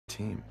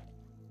team.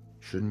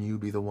 Shouldn't you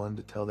be the one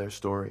to tell their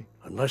story?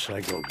 Unless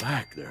I go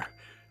back,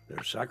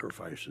 their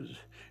sacrifices,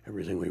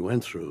 everything we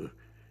went through,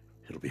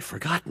 it'll be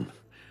forgotten.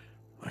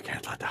 I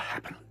can't let that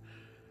happen.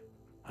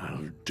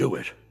 I'll do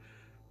it.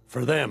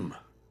 For them.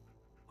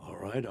 All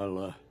right,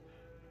 I'll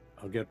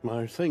get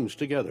my things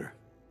together.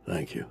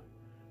 Thank you.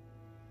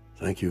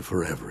 Thank you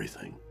for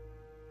everything.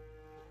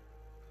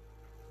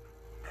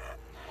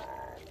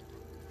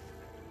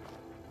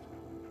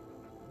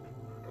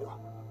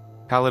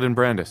 Paladin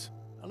Brandis.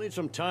 I'll need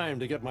some time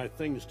to get my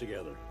things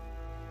together.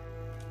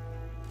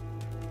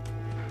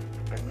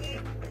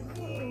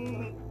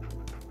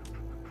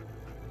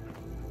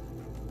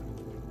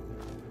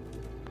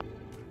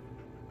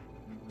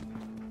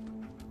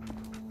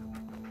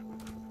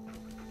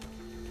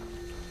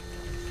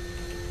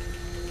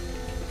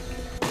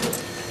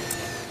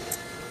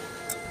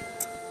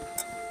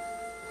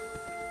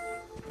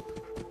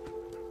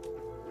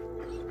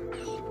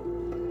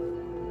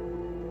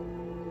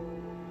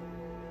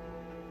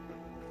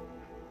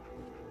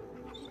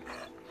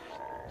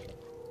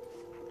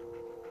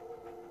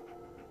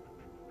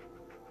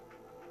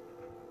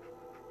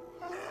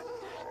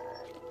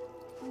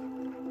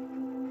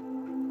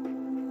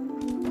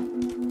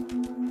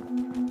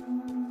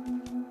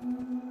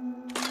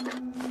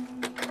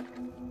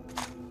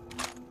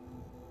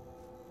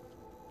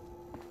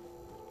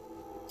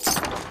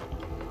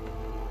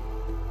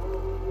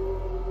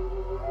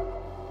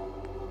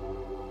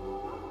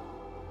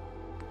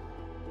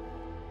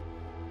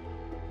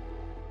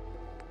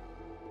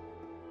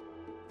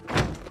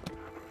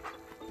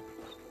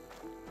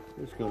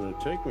 It's gonna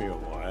take me a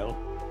while.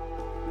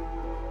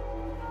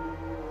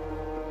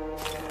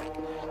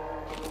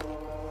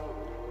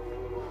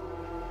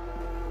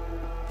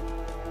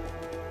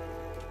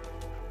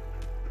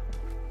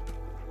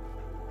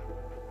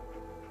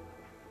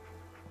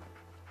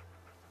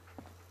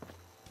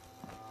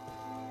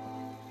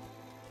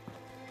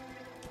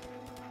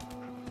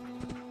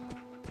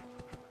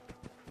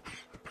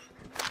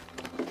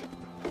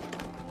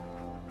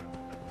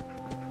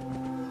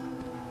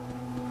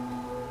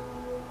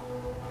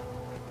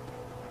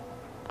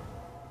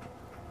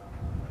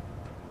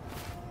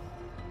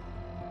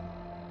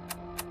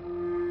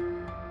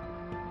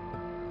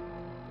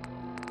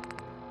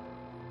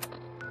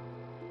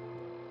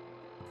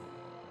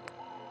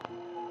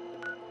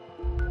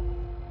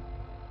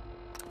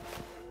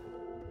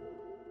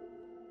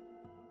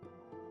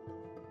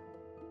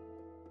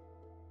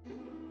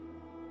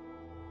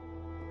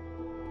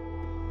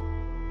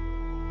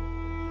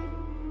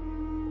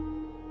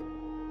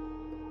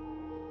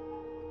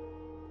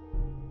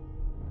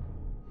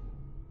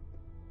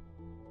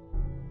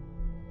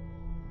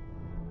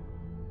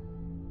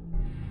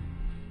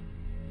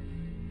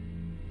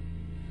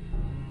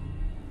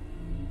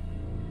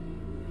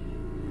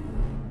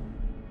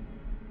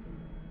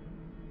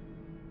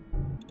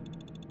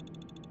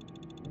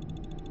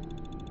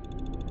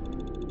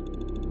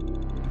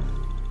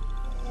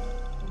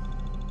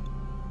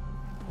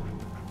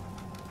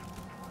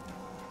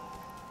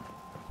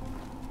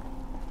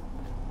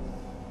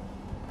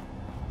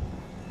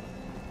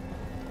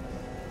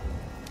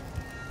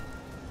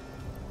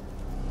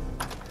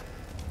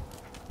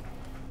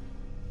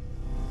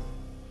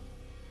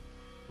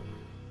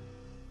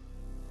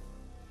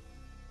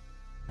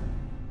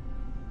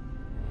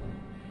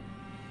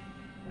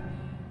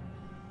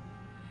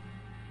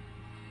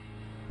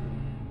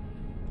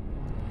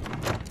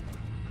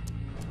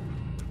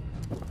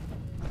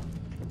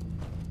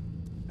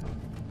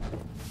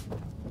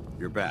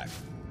 You're back.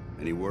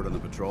 Any word on the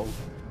patrol?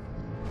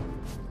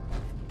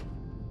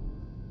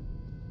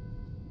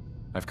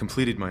 I've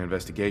completed my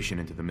investigation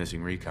into the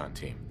missing recon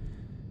team.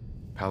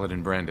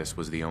 Paladin Brandis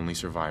was the only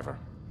survivor.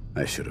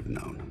 I should have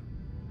known.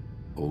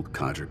 Old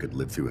Codger could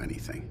live through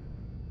anything.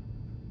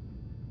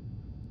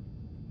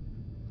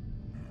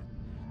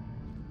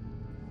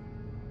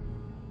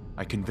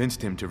 I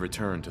convinced him to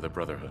return to the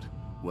Brotherhood.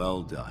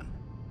 Well done.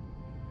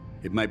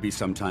 It might be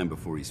some time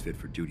before he's fit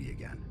for duty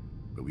again,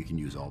 but we can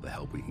use all the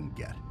help we can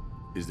get.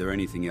 Is there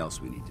anything else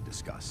we need to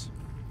discuss?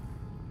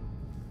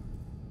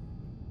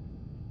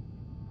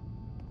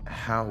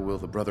 How will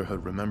the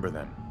Brotherhood remember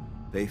them?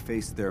 They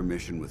faced their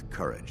mission with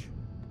courage.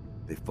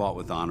 They fought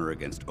with honor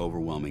against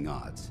overwhelming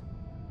odds.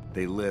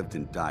 They lived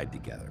and died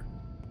together,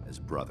 as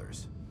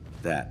brothers.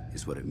 That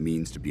is what it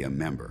means to be a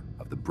member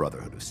of the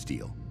Brotherhood of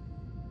Steel.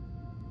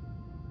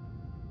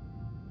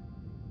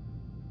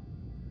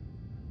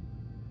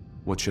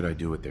 What should I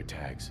do with their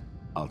tags?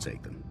 I'll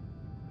take them.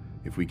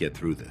 If we get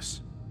through this,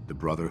 the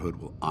Brotherhood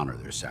will honor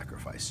their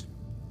sacrifice.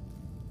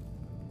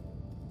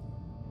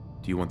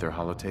 Do you want their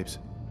holotapes?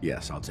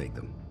 Yes, I'll take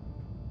them.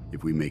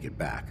 If we make it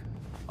back,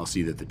 I'll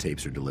see that the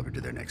tapes are delivered to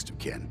their next of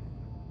kin.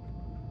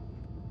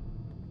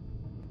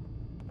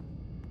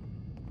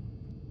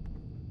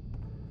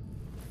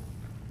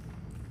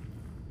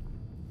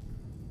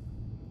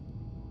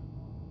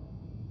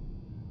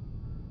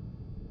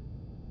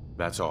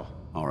 That's all.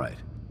 All right.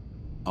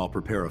 I'll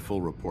prepare a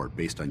full report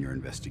based on your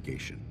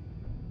investigation.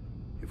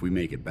 If we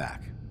make it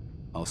back,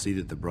 I'll see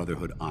that the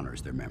Brotherhood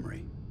honors their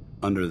memory.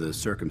 Under the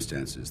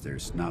circumstances,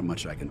 there's not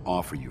much I can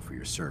offer you for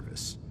your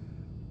service.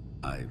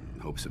 I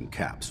hope some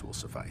caps will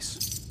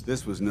suffice.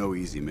 This was no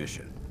easy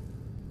mission.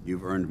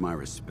 You've earned my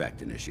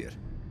respect, Initiate.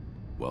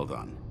 Well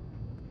done.